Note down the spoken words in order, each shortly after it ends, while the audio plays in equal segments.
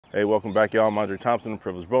Hey, welcome back, y'all. I'm Andre Thompson,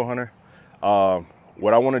 Privileged Bow Hunter.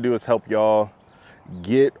 What I want to do is help y'all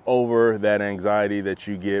get over that anxiety that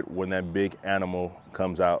you get when that big animal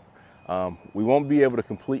comes out. We won't be able to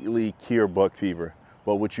completely cure buck fever,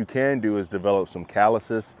 but what you can do is develop some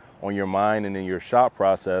calluses on your mind and in your shot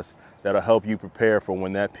process that'll help you prepare for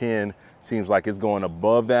when that pin seems like it's going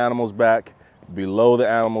above the animal's back, below the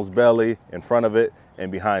animal's belly, in front of it,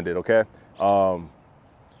 and behind it, okay?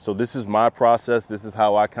 So this is my process. This is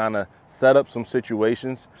how I kind of set up some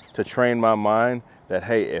situations to train my mind that,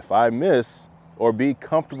 hey, if I miss, or be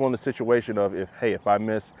comfortable in the situation of if I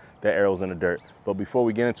miss, that arrow's in the dirt. But before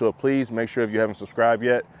we get into it, please make sure if you haven't subscribed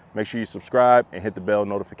yet, make sure you subscribe and hit the bell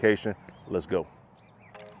notification. Let's go.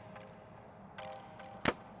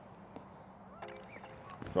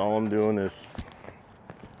 So all I'm doing is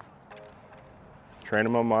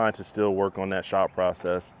training my mind to still work on that shot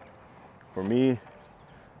process. For me,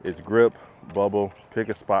 it's grip, bubble, pick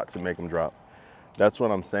a spot to make them drop. That's what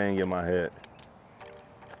I'm saying in my head.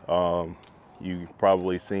 You've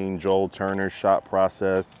probably seen Joel Turner's shot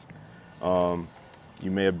process. You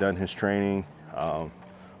may have done his training. All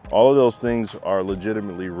of those things are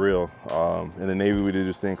legitimately real. In the Navy, we do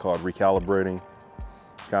this thing called recalibrating.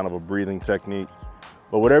 It's kind of a breathing technique.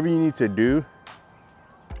 But whatever you need to do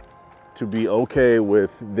to be okay with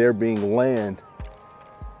there being land,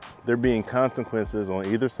 there being consequences on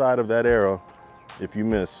either side of that arrow if you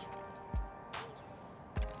miss.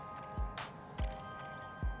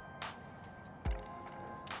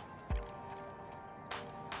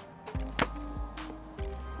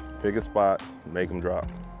 Pick a spot, make them drop.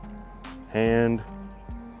 Hand,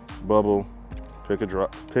 bubble, pick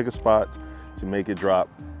a spot to make it drop,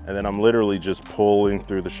 and then I'm literally just pulling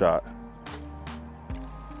through the shot.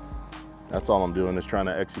 That's all I'm doing, is trying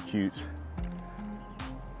to execute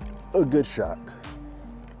a good shot,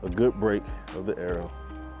 a good break of the arrow.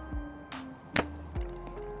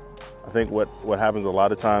 I think what happens a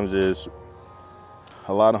lot of times is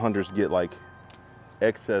a lot of hunters get like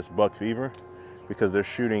excess buck fever because they're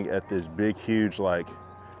shooting at this big, huge, like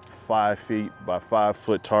 5 feet by 5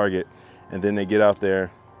 foot target, and then they get out there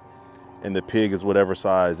and the pig is whatever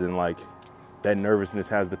size, and like that nervousness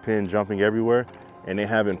has the pin jumping everywhere, and they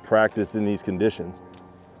haven't practiced in these conditions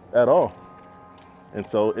at all. And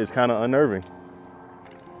so it's kind of unnerving.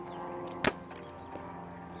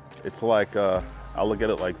 It's like, I look at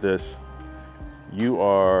it like this.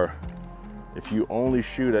 If you only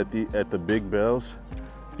shoot at the big bells,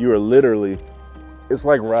 you are literally, it's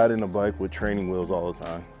like riding a bike with training wheels all the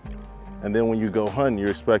time. And then when you go hunting,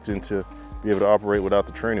 you're expecting to be able to operate without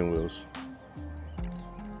the training wheels.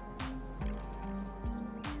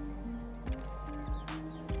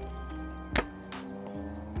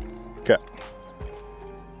 Okay.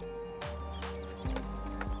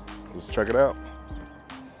 Let's check it out.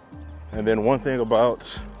 And then one thing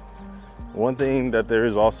that there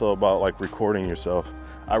is also about like recording yourself.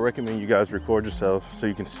 I recommend you guys record yourself so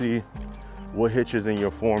you can see what hitches in your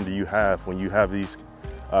form do you have when you have these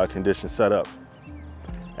conditions set up.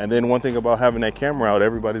 And then one thing about having that camera out,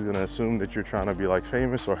 everybody's gonna assume that you're trying to be like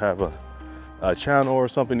famous or have a channel or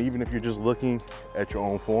something, even if you're just looking at your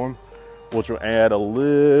own form, which will add a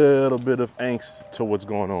little bit of angst to what's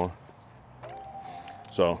going on.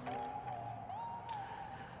 So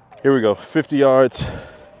here we go, 50 yards.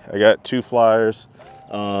 I got 2 flyers.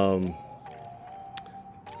 2 of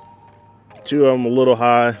them a little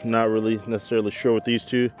high, not really necessarily sure with these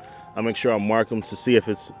 2. I'll make sure I mark them to see if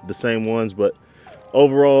it's the same ones, but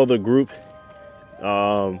overall the group,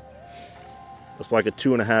 it's like a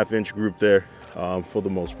 2.5 inch group there for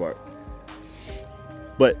the most part.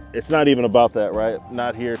 But it's not even about that, right?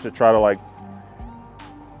 Not here to try to like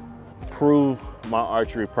prove my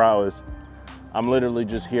archery prowess. I'm literally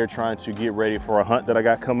just here trying to get ready for a hunt that I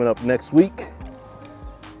got coming up next week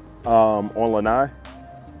on Lanai.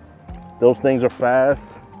 Those things are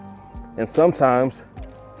fast, and sometimes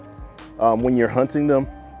when you're hunting them,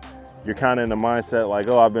 you're kind of in the mindset like,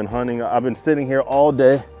 oh, I've been hunting, I've been sitting here all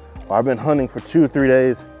day, or I've been hunting for 2 or 3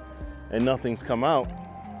 days and nothing's come out.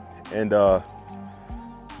 And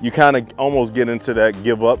you kind of almost get into that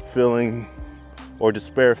give up feeling or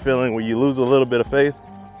despair feeling where you lose a little bit of faith,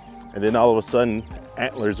 and then all of a sudden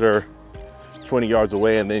antlers are 20 yards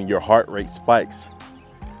away and then your heart rate spikes.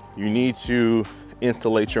 You need to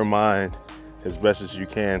insulate your mind as best as you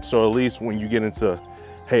can. So at least when you get into,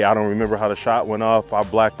 hey, I don't remember how the shot went off, I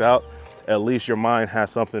blacked out, at least your mind has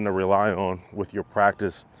something to rely on with your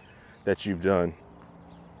practice that you've done.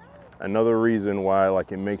 Another reason why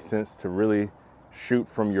like it makes sense to really shoot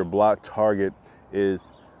from your block target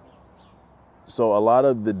is So a lot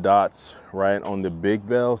of the dots, right, on the big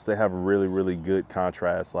bells, they have really, really good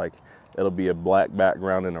contrast. Like it'll be a black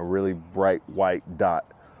background and a really bright white dot,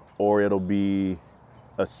 or it'll be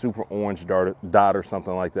a super orange dot or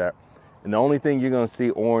something like that. And the only thing you're gonna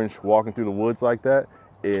see orange walking through the woods like that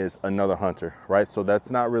is another hunter, right? So that's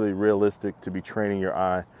not really realistic to be training your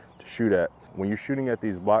eye to shoot at. When you're shooting at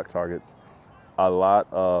these block targets, a lot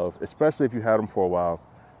of, especially if you had them for a while,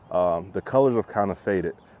 the colors have kind of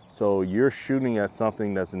faded. So you're shooting at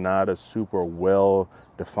something that's not a super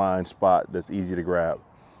well-defined spot that's easy to grab.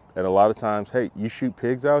 And a lot of times, hey, you shoot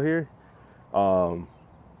pigs out here, you're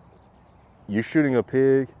shooting a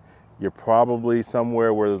pig, you're probably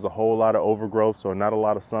somewhere where there's a whole lot of overgrowth, so not a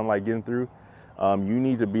lot of sunlight getting through. You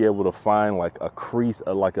need to be able to find like a crease,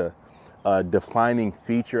 like a defining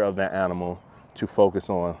feature of that animal to focus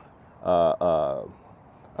on.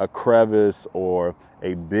 A crevice or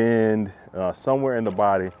a bend somewhere in the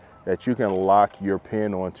body that you can lock your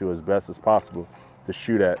pin onto as best as possible to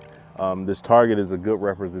shoot at. This target is a good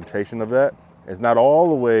representation of that. It's not all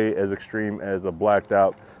the way as extreme as a blacked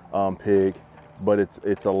out pig, but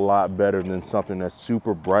it's a lot better than something that's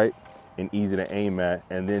super bright and easy to aim at,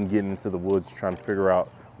 and then getting into the woods trying to figure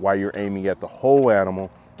out why you're aiming at the whole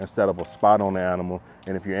animal instead of a spot on the animal.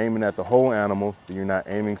 And if you're aiming at the whole animal, then you're not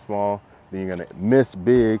aiming small, then you're gonna miss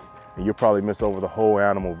big, and you'll probably miss over the whole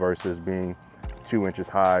animal versus being 2 inches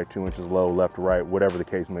high, 2 inches low, left to right, whatever the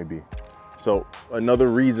case may be. So another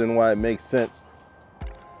reason why it makes sense,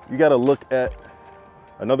 you gotta look at,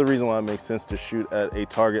 another reason why it makes sense to shoot at a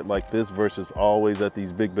target like this versus always at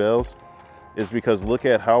these big bells is because look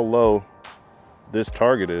at how low this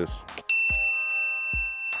target is.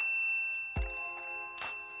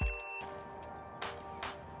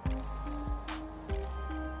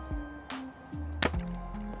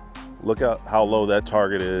 Look at how low that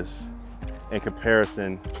target is in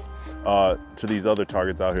comparison to these other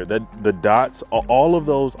targets out here. The dots, all of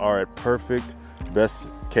those are at perfect best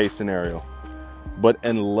case scenario. But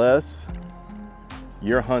unless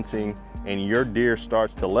you're hunting and your deer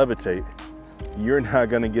starts to levitate, you're not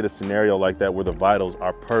gonna get a scenario like that where the vitals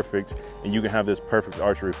are perfect and you can have this perfect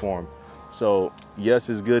archery form. So yes,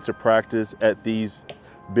 it's good to practice at these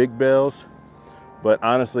big bells, but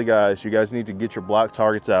honestly guys, you guys need to get your block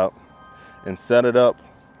targets out and set it up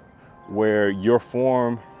where your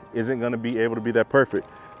form isn't gonna be able to be that perfect.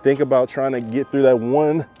 Think about trying to get through that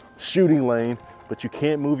one shooting lane, but you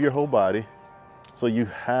can't move your whole body. So you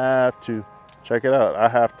have to, check it out,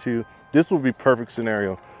 this would be perfect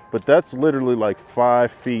scenario, but that's literally like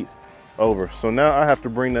 5 feet over. So now I have to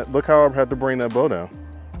bring that, look how I have to bring that bow down.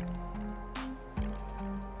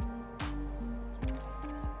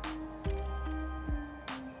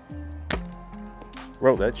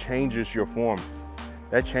 Bro, that changes your form.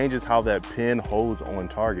 That changes how that pin holds on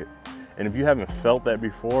target. And if you haven't felt that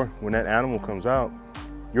before, when that animal comes out,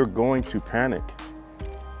 you're going to panic.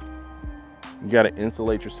 You gotta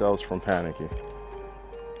insulate yourselves from panicking.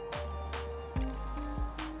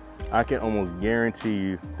 I can almost guarantee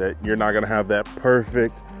you that you're not gonna have that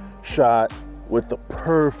perfect shot with the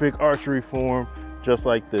perfect archery form just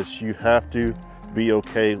like this. You have to be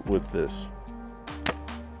okay with this.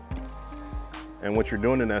 And what you're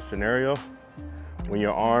doing in that scenario, when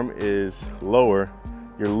your arm is lower,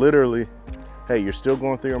 you're literally, hey, you're still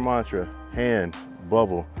going through your mantra, hand,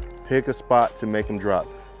 bubble, pick a spot to make them drop.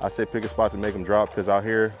 I say pick a spot to make them drop because out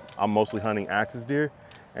here, I'm mostly hunting axis deer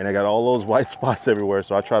and I got all those white spots everywhere.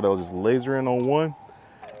 So I try to just laser in on one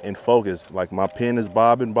and focus. Like my pin is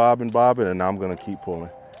bobbing, bobbing, bobbing, and I'm gonna keep pulling.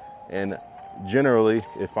 And generally,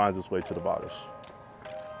 it finds its way to the bodies.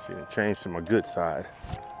 See, it changed to my good side.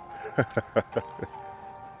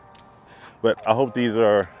 But I hope these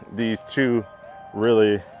two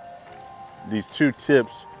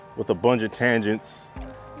tips with a bunch of tangents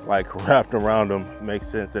like wrapped around them make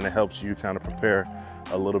sense, and it helps you kind of prepare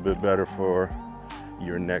a little bit better for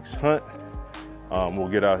your next hunt. We'll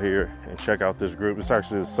get out here and check out this group. It's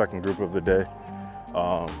actually the second group of the day.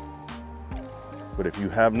 But if you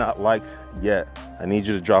have not liked yet, I need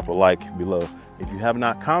you to drop a like below. If you have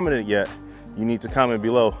not commented yet, you need to comment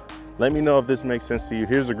below. Let me know if this makes sense to you.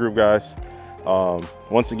 Here's the group, guys.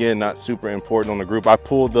 Once again, not super important on the group. I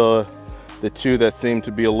pulled the two that seemed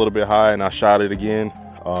to be a little bit high and I shot it again.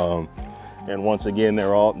 And once again,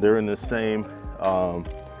 they're in the same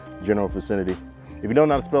general vicinity. If you don't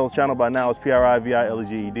know how to spell this channel by now, it's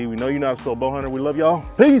P-R-I-V-I-L-E-G-E-D. We know you know how to spell bow hunter. We love y'all.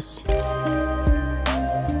 Peace.